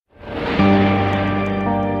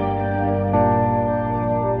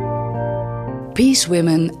Peace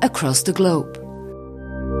Women Across the Globe.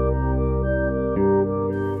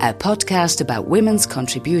 A podcast about women's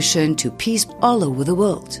contribution to peace all over the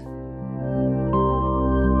world.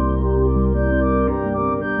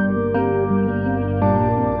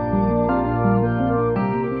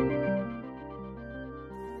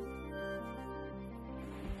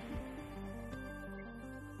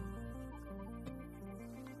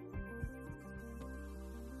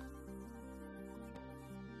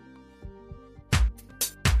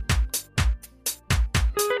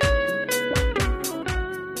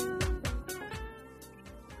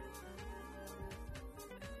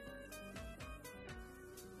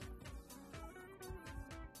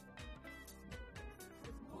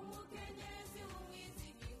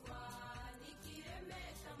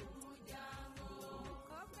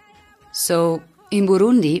 So, in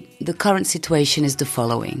Burundi, the current situation is the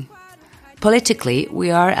following. Politically,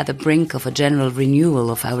 we are at the brink of a general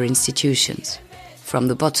renewal of our institutions, from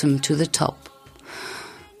the bottom to the top.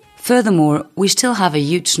 Furthermore, we still have a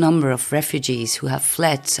huge number of refugees who have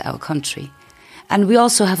fled our country, and we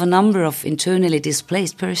also have a number of internally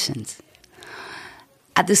displaced persons.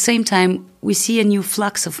 At the same time, we see a new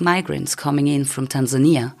flux of migrants coming in from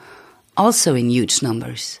Tanzania, also in huge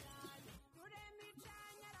numbers.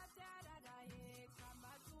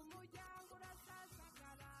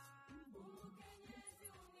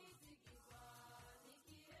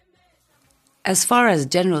 As far as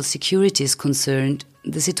general security is concerned,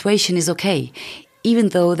 the situation is okay, even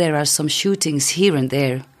though there are some shootings here and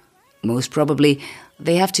there. Most probably,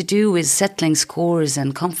 they have to do with settling scores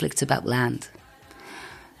and conflicts about land.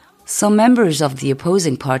 Some members of the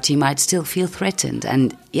opposing party might still feel threatened,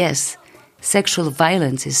 and yes, sexual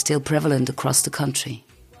violence is still prevalent across the country.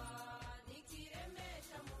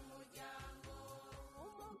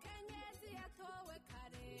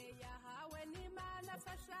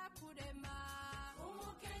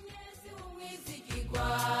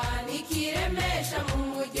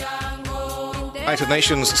 United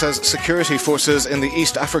Nations says security forces in the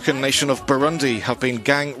East African nation of Burundi have been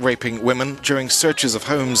gang-raping women during searches of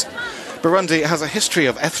homes. Burundi has a history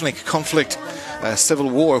of ethnic conflict. A civil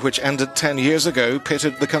war which ended 10 years ago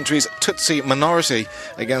pitted the country's Tutsi minority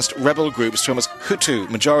against rebel groups from its Hutu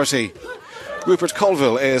majority. Rupert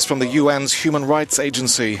Colville is from the UN's Human Rights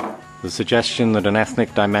Agency. The suggestion that an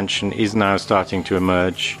ethnic dimension is now starting to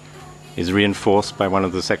emerge is reinforced by one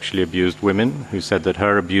of the sexually abused women who said that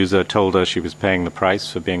her abuser told her she was paying the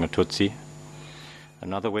price for being a Tutsi.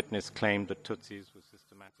 Another witness claimed that Tutsis were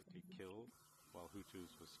systematically killed while Hutus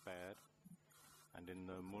were spared. And in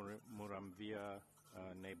the Muramvia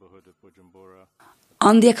neighborhood of Bujumbura...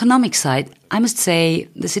 On the economic side, I must say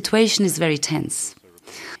the situation is very tense.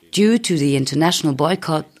 Due to the international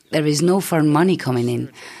boycott, there is no foreign money coming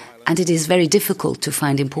in, and it is very difficult to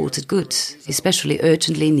find imported goods, especially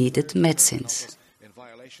urgently needed medicines. In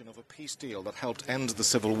violation of a peace deal that helped end the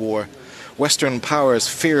civil war, Western powers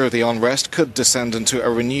fear the unrest could descend into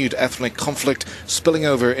a renewed ethnic conflict, spilling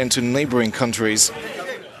over into neighbouring countries.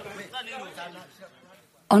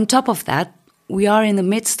 On top of that, we are in the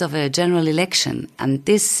midst of a general election, and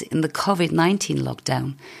this in the COVID-19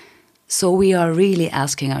 lockdown. So we are really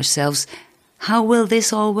asking ourselves, how will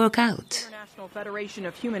this all work out? Federation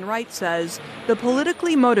of Human Rights says the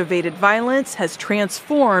politically motivated violence has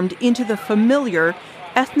transformed into the familiar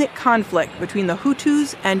ethnic conflict between the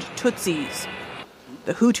Hutus and Tutsis.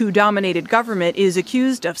 The Hutu-dominated government is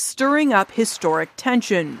accused of stirring up historic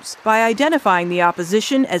tensions by identifying the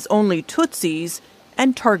opposition as only Tutsis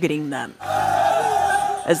and targeting them.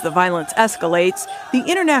 As the violence escalates, the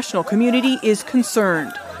international community is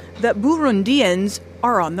concerned that Burundians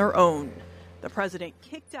are on their own. The president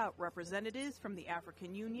kicked out representatives from the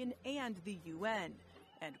African Union and the UN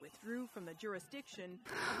and withdrew from the jurisdiction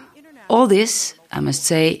of the international... All this, I must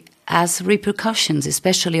say, has repercussions,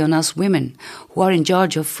 especially on us women who are in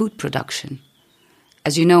charge of food production.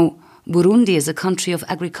 As you know, Burundi is a country of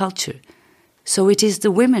agriculture, so it is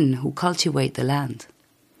the women who cultivate the land.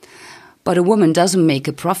 But a woman doesn't make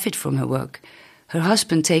a profit from her work. Her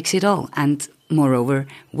husband takes it all, and, moreover,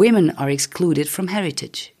 women are excluded from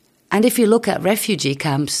heritage. And if you look at refugee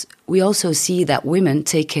camps, we also see that women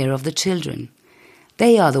take care of the children.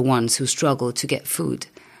 They are the ones who struggle to get food.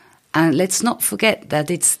 And let's not forget that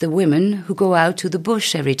it's the women who go out to the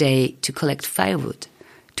bush every day to collect firewood,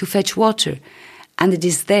 to fetch water, and it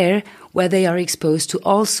is there where they are exposed to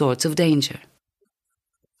all sorts of danger.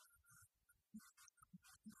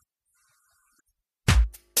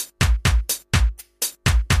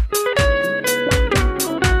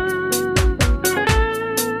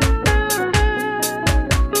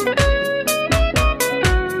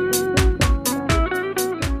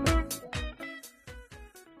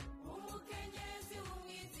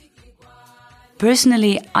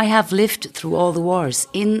 Personally, I have lived through all the wars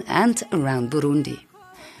in and around Burundi.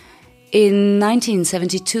 In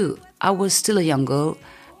 1972, I was still a young girl.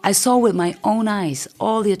 I saw with my own eyes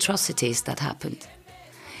all the atrocities that happened.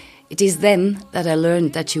 It is then that I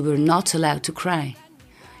learned that you were not allowed to cry.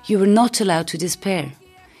 You were not allowed to despair.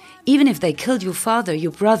 Even if they killed your father,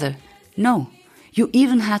 your brother, no, you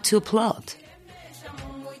even had to applaud.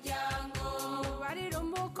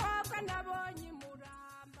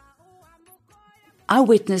 I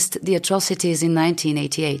witnessed the atrocities in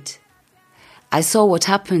 1988. I saw what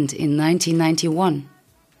happened in 1991,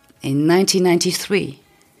 in 1993,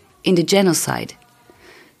 in the genocide.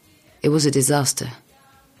 It was a disaster.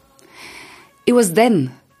 It was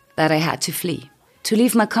then that I had to flee, to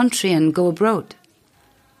leave my country and go abroad.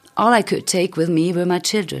 All I could take with me were my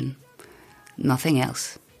children. Nothing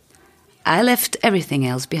else. I left everything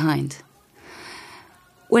else behind.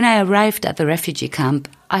 When I arrived at the refugee camp,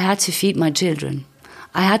 I had to feed my children.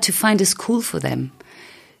 I had to find a school for them.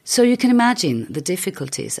 So you can imagine the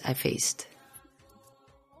difficulties I faced.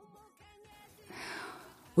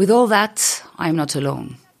 With all that, I am not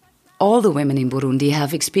alone. All the women in Burundi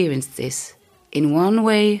have experienced this, in one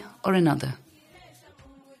way or another.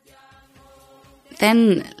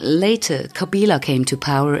 Then, later, Kabila came to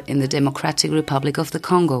power in the Democratic Republic of the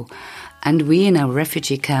Congo, and we in our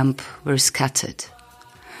refugee camp were scattered.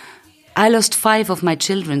 I lost 5 of my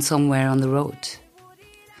children somewhere on the road.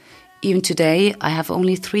 Even today, I have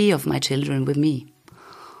only 3 of my children with me,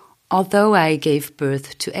 although I gave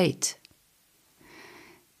birth to 8.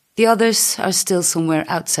 The others are still somewhere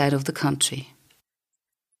outside of the country.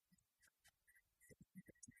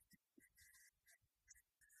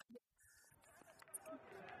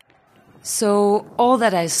 So, all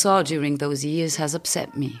that I saw during those years has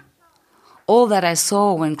upset me. All that I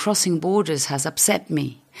saw when crossing borders has upset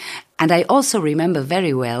me. And I also remember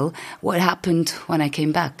very well what happened when I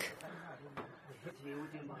came back.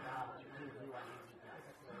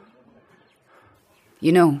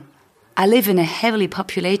 You know, I live in a heavily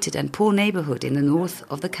populated and poor neighborhood in the north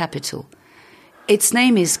of the capital. Its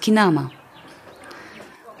name is Kinama.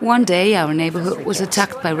 One day our neighborhood was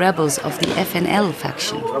attacked by rebels of the FNL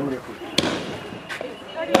faction.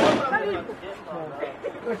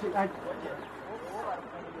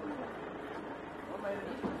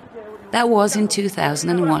 That was in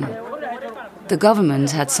 2001. The government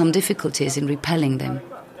had some difficulties in repelling them.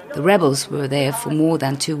 The rebels were there for more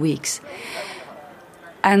than 2 weeks.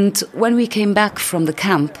 And when we came back from the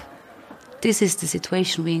camp, this is the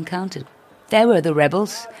situation we encountered. There were the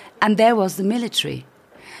rebels, and there was the military.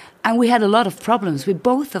 And we had a lot of problems with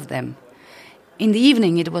both of them. In the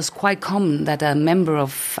evening, it was quite common that a member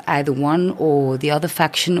of either one or the other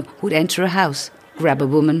faction would enter a house, grab a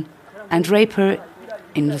woman, and rape her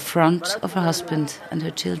in the front of her husband and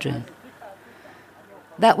her children.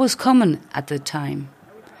 That was common at the time.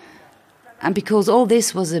 And because all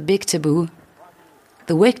this was a big taboo,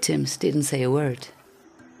 the victims didn't say a word.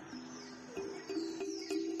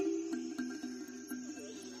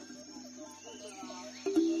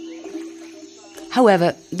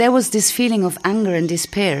 However, there was this feeling of anger and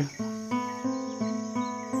despair.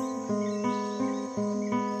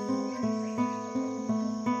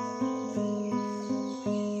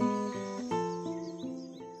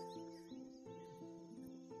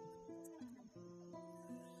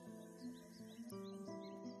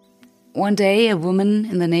 One day, a woman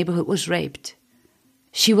in the neighborhood was raped.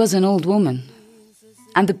 She was an old woman,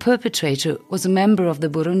 and the perpetrator was a member of the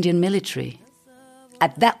Burundian military.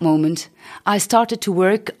 At that moment, I started to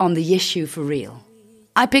work on the issue for real.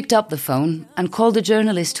 I picked up the phone and called a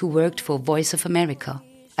journalist who worked for Voice of America.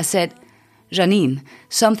 I said, "Janine,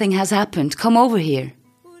 something has happened. Come over here."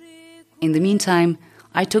 In the meantime,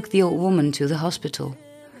 I took the old woman to the hospital.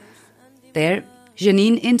 There,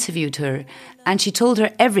 Janine interviewed her, and she told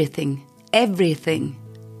her everything.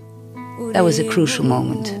 That was a crucial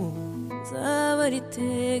moment.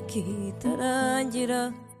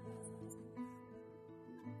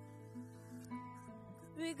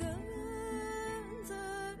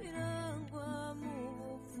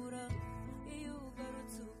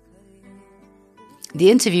 The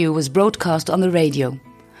interview was broadcast on the radio,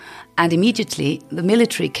 and immediately the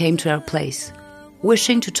military came to our place,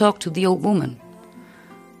 wishing to talk to the old woman.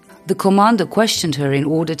 The commander questioned her in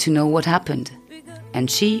order to know what happened, and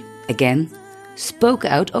she, again, spoke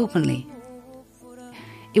out openly.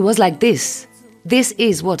 It was like this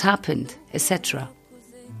is what happened, etc.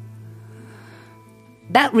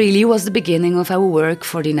 That really was the beginning of our work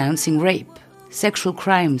for denouncing rape, sexual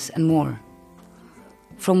crimes and more.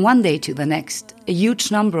 From one day to the next, a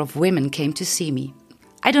huge number of women came to see me.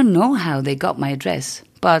 I don't know how they got my address,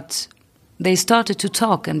 but They started to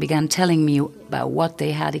talk and began telling me about what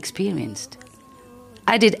they had experienced.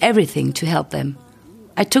 I did everything to help them.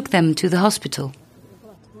 I took them to the hospital.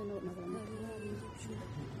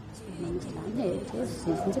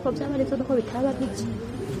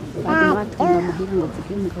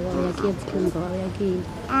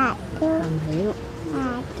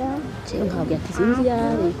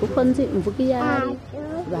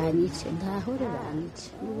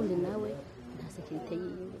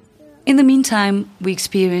 In the meantime, we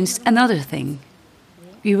experienced another thing.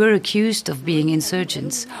 We were accused of being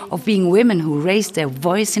insurgents, of being women who raised their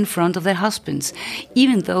voice in front of their husbands,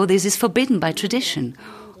 even though this is forbidden by tradition,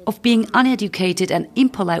 of being uneducated and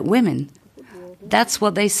impolite women. That's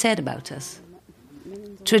what they said about us.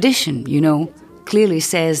 Tradition, you know, clearly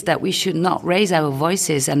says that we should not raise our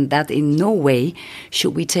voices and that in no way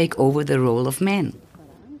should we take over the role of men.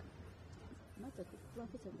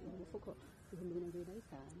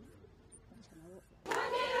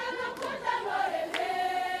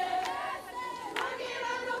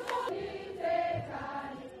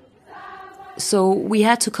 So we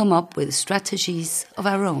had to come up with strategies of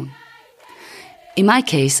our own. In my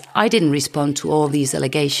case, I didn't respond to all these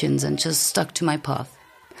allegations and just stuck to my path.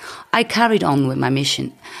 I carried on with my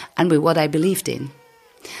mission and with what I believed in.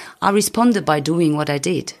 I responded by doing what I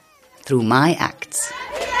did, through my acts.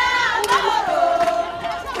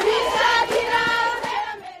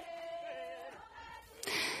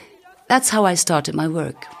 That's how I started my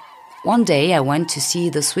work. One day I went to see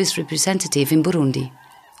the Swiss representative in Burundi.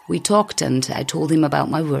 We talked and I told him about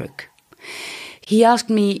my work. He asked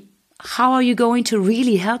me, "How are you going to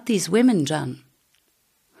really help these women, Jan?"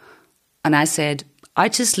 And I said, "I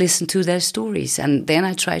just listen to their stories and then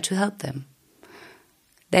I try to help them."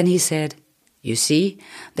 Then he said, "You see,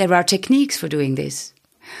 there are techniques for doing this.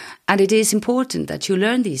 And it is important that you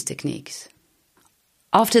learn these techniques."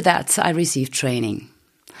 After that, I received training.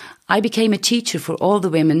 I became a teacher for all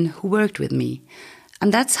the women who worked with me.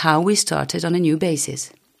 And that's how we started on a new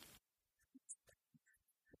basis.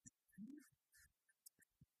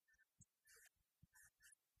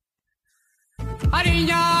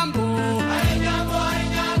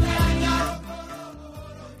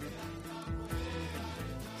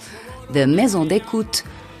 The Maison d'Écoute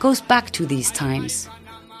goes back to these times.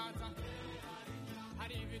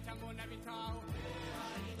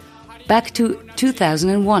 Back to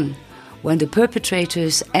 2001, when the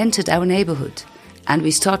perpetrators entered our neighborhood and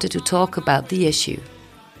we started to talk about the issue.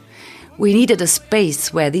 We needed a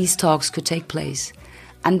space where these talks could take place,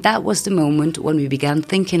 and that was the moment when we began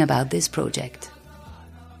thinking about this project.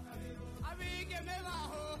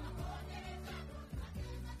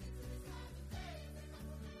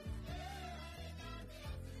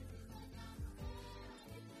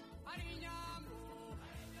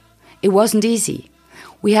 It wasn't easy.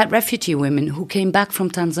 We had refugee women who came back from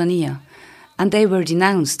Tanzania, and they were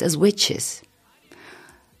denounced as witches.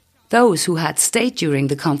 Those who had stayed during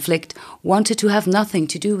the conflict wanted to have nothing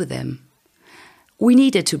to do with them. We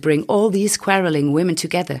needed to bring all these quarreling women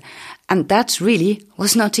together, and that really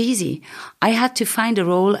was not easy. I had to find a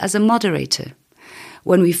role as a moderator.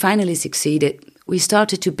 When we finally succeeded, we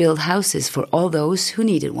started to build houses for all those who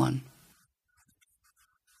needed one.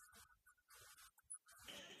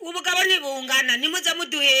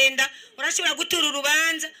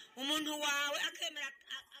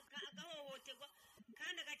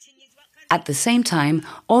 At the same time,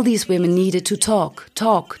 all these women needed to talk.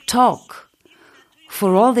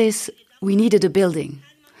 For all this, we needed a building,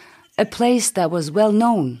 a place that was well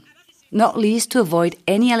known, not least to avoid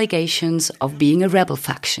any allegations of being a rebel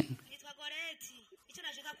faction.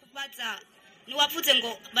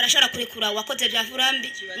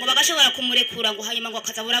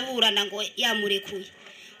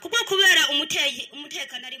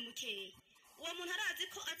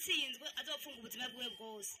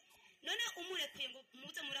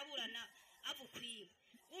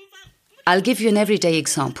 I'll give you an everyday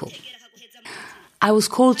example. I was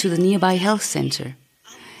called to the nearby health center.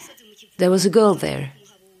 There was a girl there.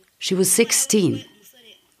 She was 16,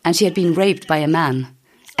 and she had been raped by a man,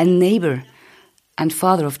 a neighbor, and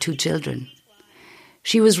father of 2 children.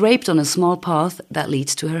 She was raped on a small path that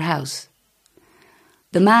leads to her house.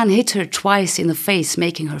 The man hit her twice in the face,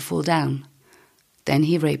 making her fall down. Then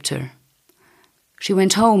he raped her. She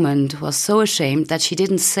went home and was so ashamed that she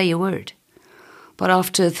didn't say a word. But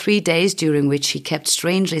after 3 days, during which she kept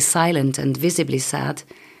strangely silent and visibly sad,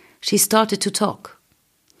 she started to talk.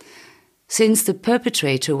 Since the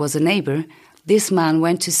perpetrator was a neighbor, this man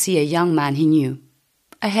went to see a young man he knew,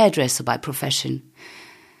 a hairdresser by profession,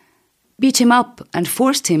 beat him up and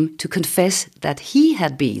forced him to confess that he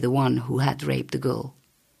had been the one who had raped the girl.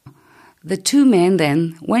 The two men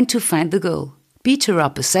then went to find the girl, beat her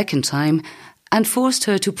up a second time, and forced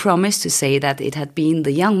her to promise to say that it had been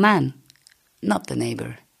the young man, not the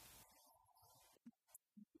neighbor.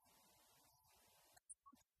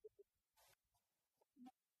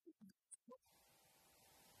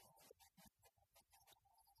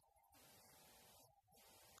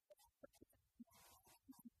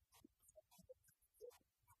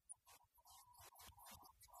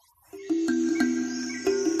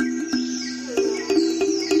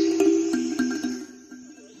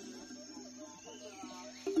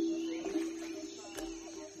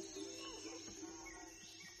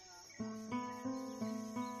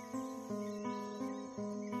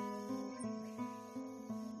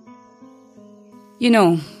 You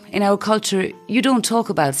know, in our culture, you don't talk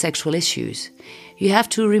about sexual issues. You have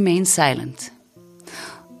to remain silent.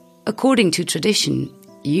 According to tradition,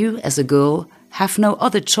 you, as a girl, have no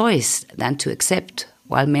other choice than to accept,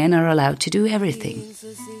 while men are allowed to do everything.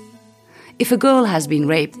 If a girl has been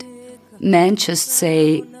raped, men just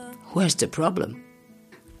say, "Where's the problem?"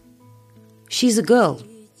 She's a girl,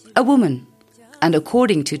 a woman, and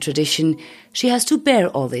according to tradition, she has to bear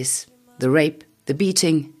all this, the rape, the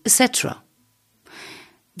beating, etc.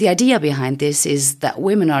 The idea behind this is that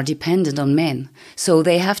women are dependent on men, so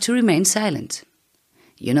they have to remain silent.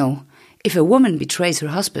 You know, if a woman betrays her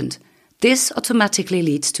husband, this automatically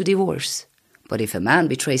leads to divorce. But if a man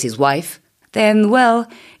betrays his wife, then, well,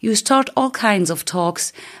 you start all kinds of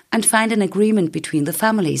talks and find an agreement between the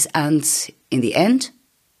families, and in the end,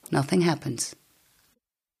 nothing happens.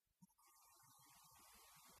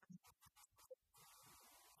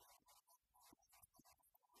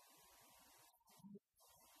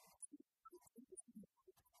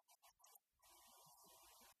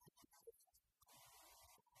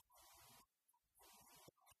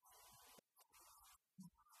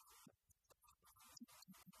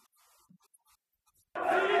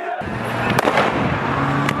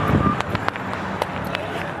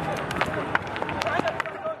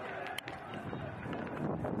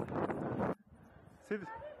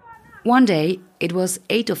 One day, it was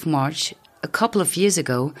 8th of March, a couple of years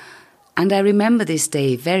ago, and I remember this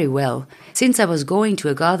day very well, since I was going to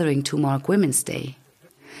a gathering to mark Women's Day.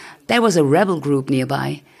 There was a rebel group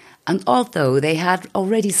nearby, and although they had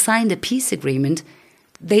already signed a peace agreement,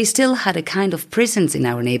 they still had a kind of prisons in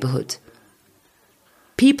our neighborhood.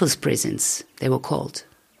 People's prisons, they were called.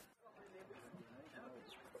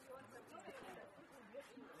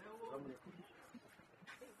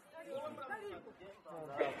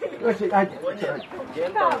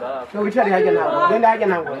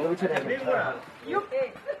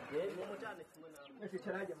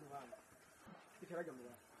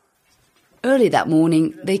 Early that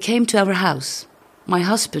morning, they came to our house. My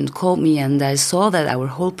husband called me and I saw that our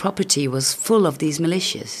whole property was full of these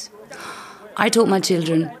militias. I told my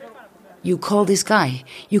children, "You call this guy,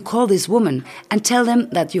 you call this woman, and tell them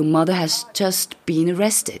that your mother has just been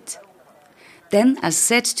arrested." Then I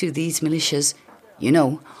said to these militias, "You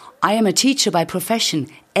know, I am a teacher by profession,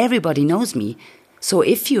 everybody knows me, so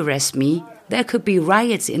if you arrest me, there could be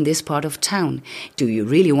riots in this part of town. Do you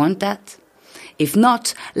really want that? If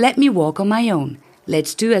not, let me walk on my own.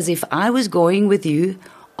 Let's do as if I was going with you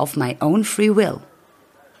of my own free will."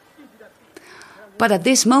 But at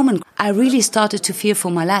this moment, I really started to fear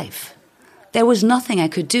for my life. There was nothing I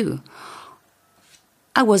could do.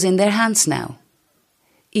 I was in their hands now.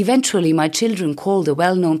 Eventually, my children called a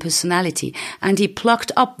well-known personality, and he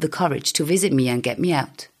plucked up the courage to visit me and get me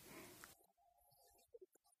out.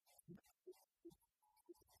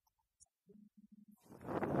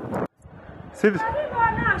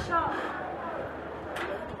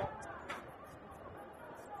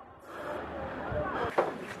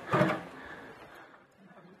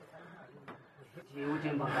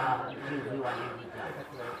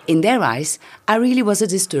 In their eyes, I really was a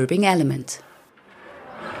disturbing element.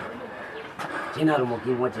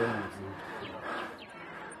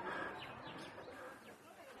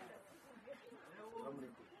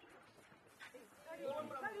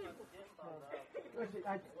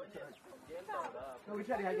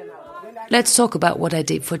 Let's talk about what I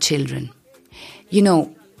did for children. You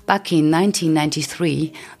know, back in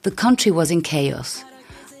 1993, the country was in chaos.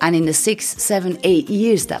 And in the 6, 7, 8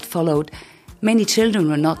 years that followed, many children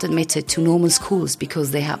were not admitted to normal schools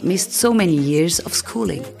because they had missed so many years of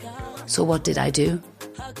schooling. So what did I do?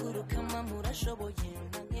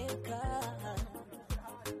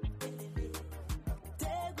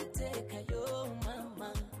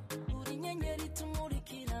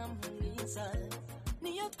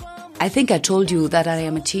 I think I told you that I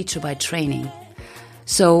am a teacher by training.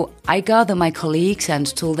 So I gathered my colleagues and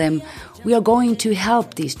told them, we are going to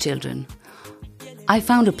help these children. I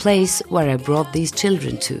found a place where I brought these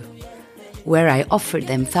children to, where I offered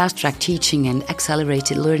them fast-track teaching and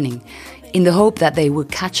accelerated learning, in the hope that they would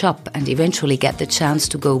catch up and eventually get the chance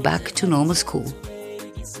to go back to normal school.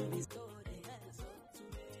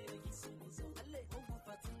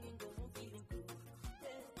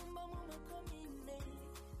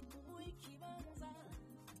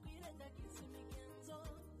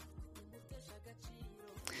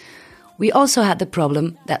 We also had the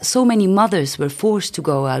problem that so many mothers were forced to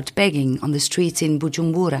go out begging on the streets in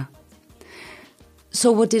Bujumbura.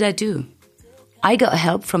 So what did I do? I got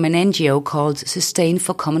help from an NGO called Sustain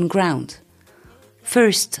for Common Ground.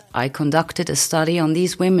 First, I conducted a study on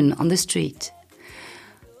these women on the street.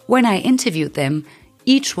 When I interviewed them,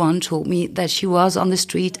 each one told me that she was on the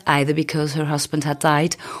street either because her husband had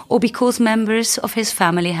died or because members of his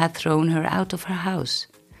family had thrown her out of her house,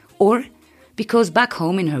 or because back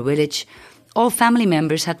home in her village, all family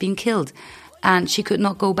members had been killed and she could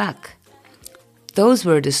not go back. Those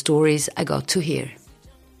were the stories I got to hear.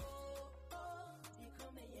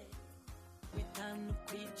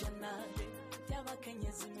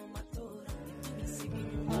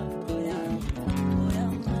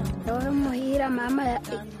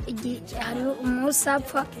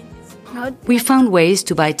 We found ways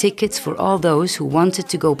to buy tickets for all those who wanted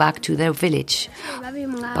to go back to their village.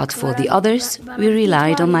 But for the others, we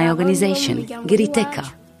relied on my organization, Giriteka.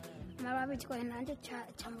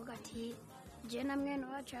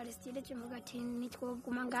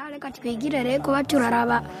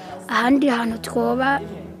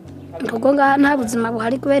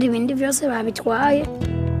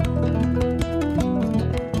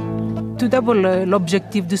 Tout d'abord,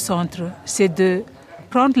 l'objectif du centre, c'est de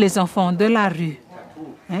prendre les enfants de la rue,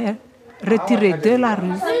 retirer de la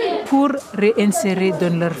rue pour réinsérer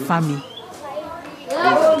dans leur famille.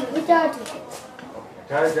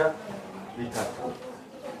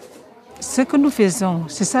 Ce que nous faisons,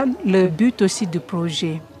 c'est ça le but aussi du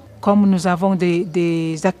projet. Comme nous avons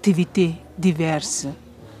des activités diverses,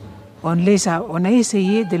 on a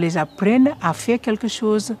essayé de les apprendre à faire quelque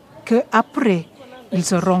chose qu'après,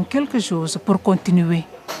 ils auront quelque chose pour continuer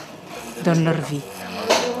dans leur vie.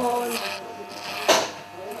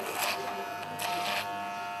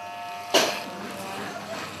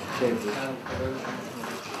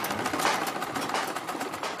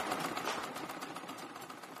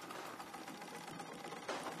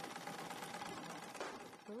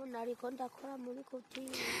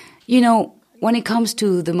 You know, when it comes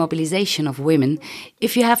to the mobilization of women,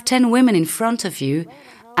 if you have 10 women in front of you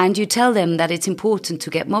and you tell them that it's important to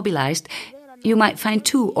get mobilized, you might find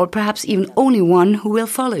 2 or perhaps even only 1 who will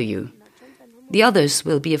follow you. The others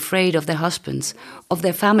will be afraid of their husbands, of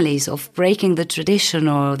their families, of breaking the tradition,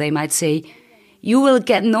 or they might say, "You will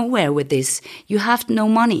get nowhere with this. You have no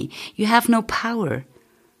money. You have no power."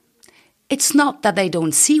 It's not that they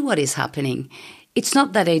don't see what is happening. It's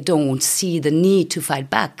not that they don't see the need to fight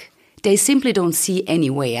back. They simply don't see any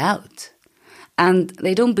way out. And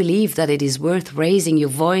they don't believe that it is worth raising your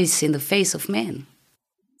voice in the face of men.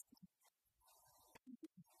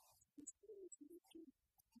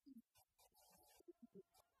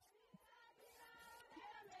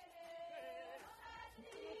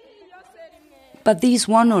 But these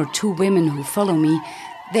 1 or 2 women who follow me,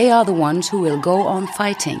 they are the ones who will go on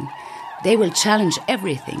fighting. They will challenge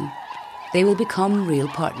everything. They will become real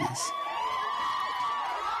partners.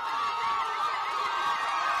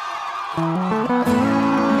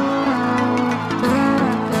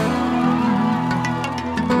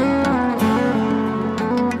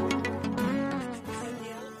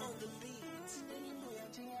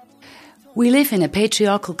 We live in a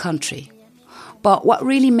patriarchal country. But what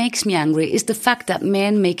really makes me angry is the fact that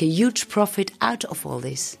men make a huge profit out of all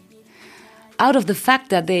this. Out of the fact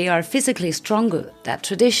that they are physically stronger, that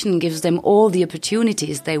tradition gives them all the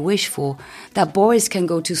opportunities they wish for, that boys can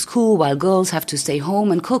go to school while girls have to stay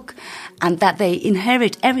home and cook, and that they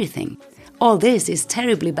inherit everything. All this is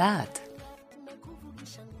terribly bad.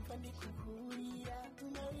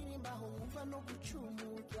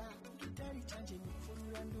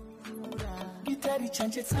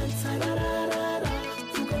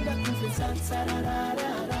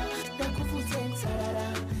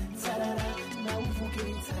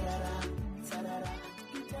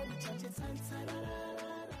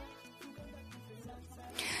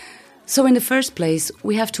 So in the first place,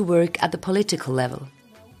 we have to work at the political level.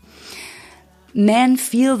 Men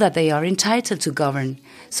feel that they are entitled to govern,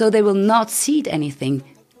 so they will not cede anything.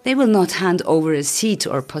 They will not hand over a seat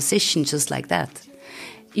or position just like that.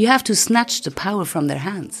 You have to snatch the power from their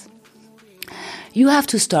hands. You have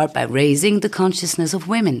to start by raising the consciousness of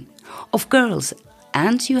women, of girls,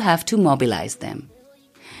 and you have to mobilize them.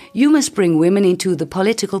 You must bring women into the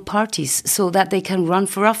political parties so that they can run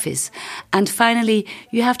for office. And finally,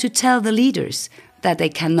 you have to tell the leaders that they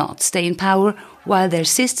cannot stay in power while their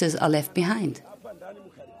sisters are left behind.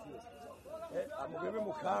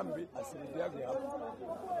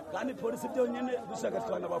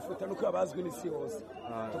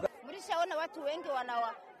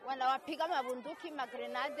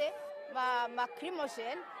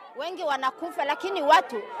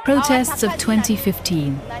 Protests of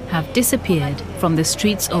 2015 have disappeared from the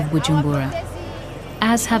streets of Bujumbura,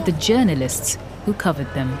 as have the journalists who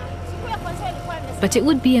covered them. But it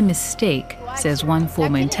would be a mistake, says one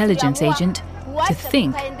former intelligence agent, to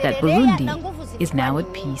think that Burundi is now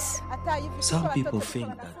at peace. Some people think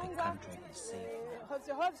that the country is safe.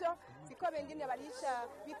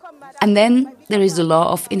 And then there is the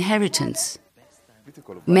law of inheritance.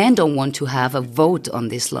 Men don't want to have a vote on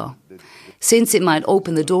this law, since it might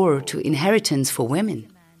open the door to inheritance for women.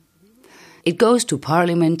 It goes to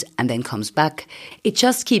parliament and then comes back. It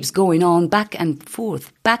just keeps going on back and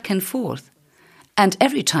forth, back and forth. And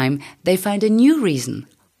every time they find a new reason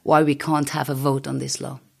why we can't have a vote on this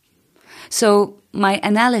law. So my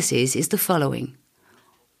analysis is the following.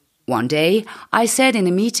 One day I said in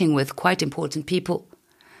a meeting with quite important people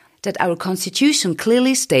that our constitution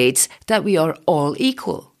clearly states that we are all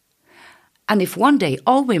equal. And if one day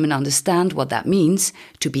all women understand what that means,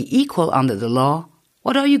 to be equal under the law,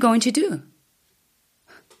 what are you going to do?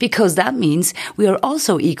 Because that means we are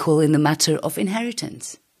also equal in the matter of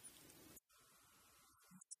inheritance.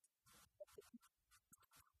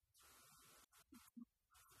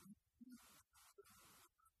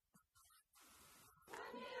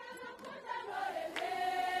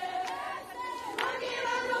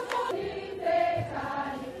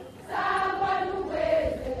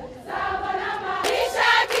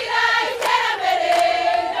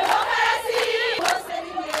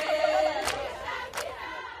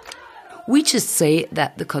 We just say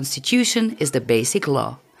that the Constitution is the basic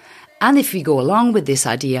law. And if we go along with this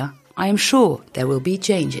idea, I am sure there will be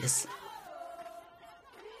changes.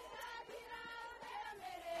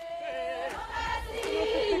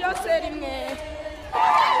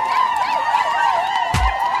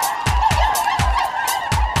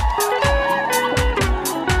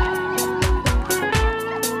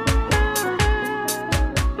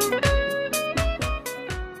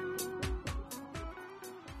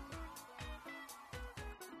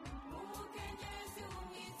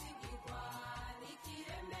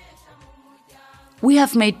 We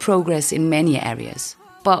have made progress in many areas,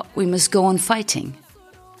 but we must go on fighting.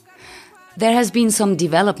 There has been some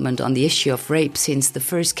development on the issue of rape since the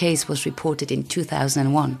first case was reported in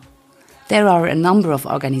 2001. There are a number of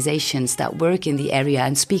organizations that work in the area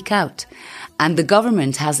and speak out, and the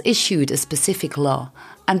government has issued a specific law,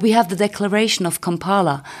 and we have the Declaration of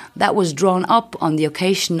Kampala that was drawn up on the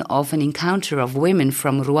occasion of an encounter of women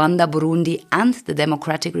from Rwanda, Burundi and the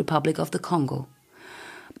Democratic Republic of the Congo.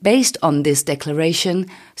 Based on this declaration,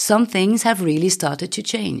 some things have really started to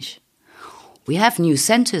change. We have new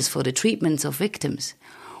centers for the treatment of victims.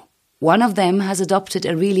 One of them has adopted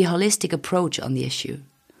a really holistic approach on the issue.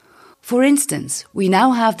 For instance, we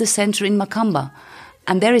now have the center in Makamba,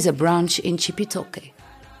 and there is a branch in Chibitoke.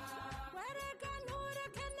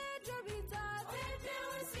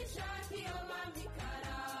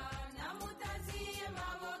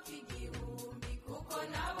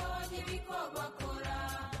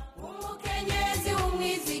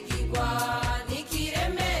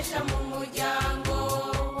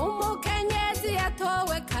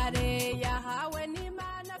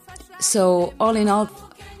 So, all in all,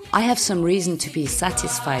 I have some reason to be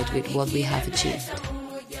satisfied with what we have achieved.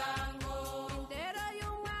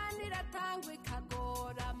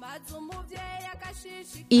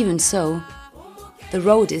 Even so, the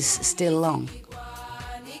road is still long.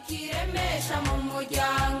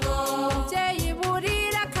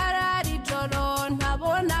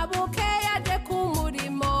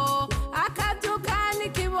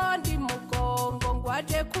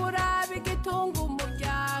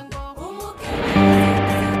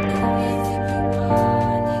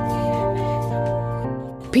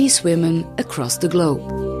 Peace Women Across the Globe.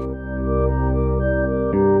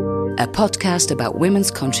 A podcast about women's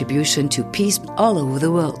contribution to peace all over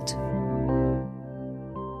the world.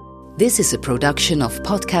 This is a production of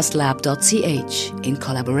podcastlab.ch in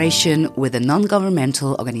collaboration with the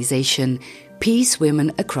non-governmental organization Peace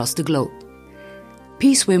Women Across the Globe.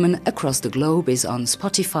 Peace Women Across the Globe is on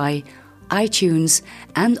Spotify, iTunes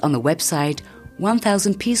and on the website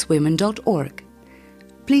 1000peacewomen.org.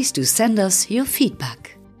 Please do send us your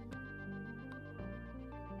feedback.